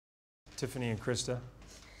Tiffany and Krista.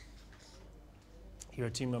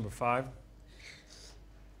 You're team number 5.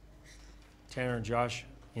 Tanner and Josh,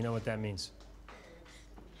 you know what that means.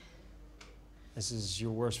 This is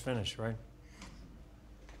your worst finish, right?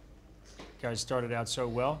 You guys started out so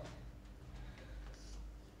well.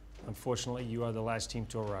 Unfortunately, you are the last team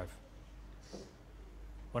to arrive.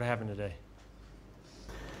 What happened today?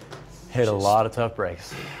 Hit a lot of tough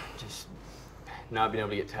breaks. Just not being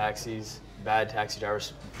able to get taxis, bad taxi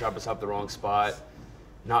drivers drop us up the wrong spot,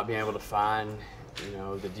 not being able to find,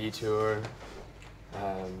 the detour.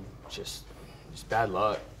 Just bad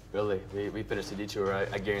luck, really. We finished the detour,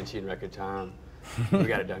 I guarantee, in record time. We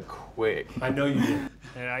got it done quick. I know you did.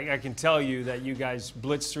 And I can tell you that you guys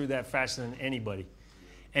blitzed through that faster than anybody.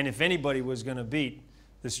 And if anybody was going to beat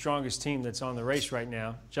the strongest team that's on the race right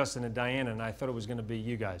now, Justin and Diana, and I thought it was going to be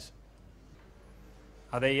you guys.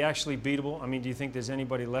 Are they actually beatable? I mean, do you think there's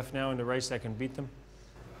anybody left now in the race that can beat them?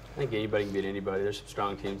 I think anybody can beat anybody. There's some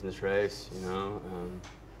strong teams in this race,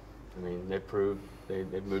 I mean, they've proved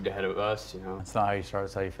they've moved ahead of us, That's not how you start,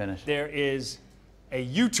 it's how you finish. There is a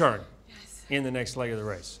U-turn in the next leg of the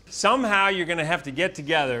race. Somehow you're going to have to get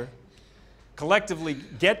together, collectively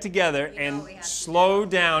get together and slow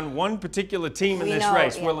down one particular team in this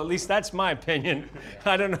race. Yeah. Well, at least that's my opinion.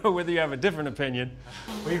 I don't know whether you have a different opinion.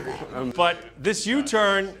 But this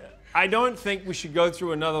U-turn, I don't think we should go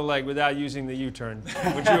through another leg without using the U-turn.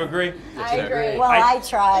 Would you agree? I agree. Well, I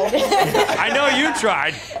tried. I know you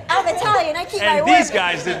tried. I'm Italian. I keep my word. And these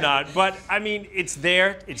guys did not. But, I mean, it's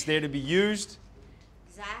there. It's there to be used.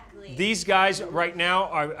 Exactly. These guys right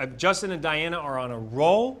now, Justin and Diana, are on a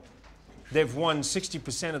roll. They've won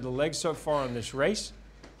 60% of the legs so far in this race.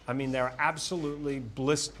 I mean, they're absolutely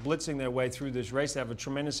blitzing their way through this race. They have a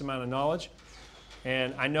tremendous amount of knowledge.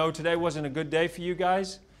 And I know today wasn't a good day for you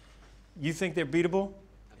guys. You think they're beatable?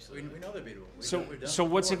 Absolutely. We know they're beatable. So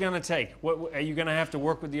what's it going to take? What, are you going to have to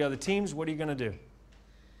work with the other teams? What are you going to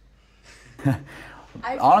do?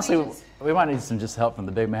 Honestly, we might need some just help from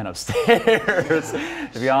the big man upstairs,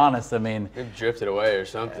 to be honest. I mean, we've drifted away or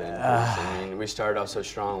something. I mean, we started off so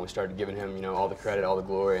strong. We started giving him, all the credit, all the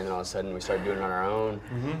glory, and then all of a sudden we started doing it on our own.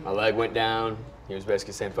 My leg went down. He was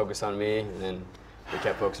basically saying, focus on me, and then we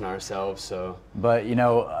kept focusing on ourselves. So. But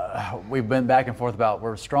we've been back and forth about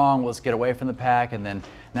we're strong. Let's get away from the pack, and then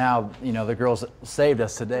now the girls saved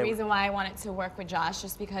us today. The reason why I wanted to work with Josh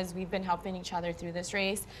just because we've been helping each other through this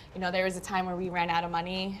race. There was a time where we ran out of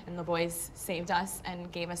money, and the boys saved us and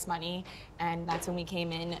gave us money, and that's when we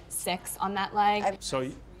came in 6 on that leg. So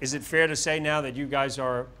is it fair to say now that you guys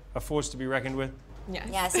are a force to be reckoned with? Yes.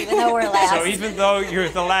 Yes, even though we're last. So even though you're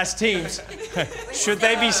the last teams, should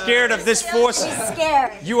they be scared of this force? She's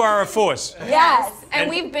scared. You are a force. Yes. And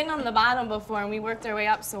we've been on the bottom before, and we worked our way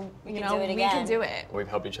up, so we can do it. We've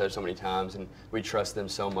helped each other so many times, and we trust them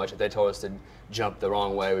so much. If they told us to jump the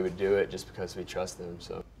wrong way, we would do it just because we trust them.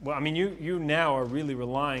 So. Well, I mean, you now are really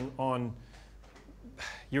relying on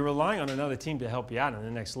another team to help you out in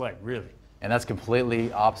the next leg, really. And that's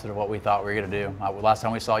completely opposite of what we thought we were going to do. Last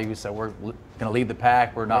time we saw you, we said we're going to lead the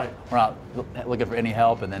pack. We're not looking for any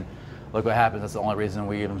help, and then look what happens. That's the only reason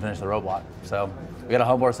we even finished the roadblock. So we got to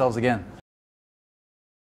humble ourselves again.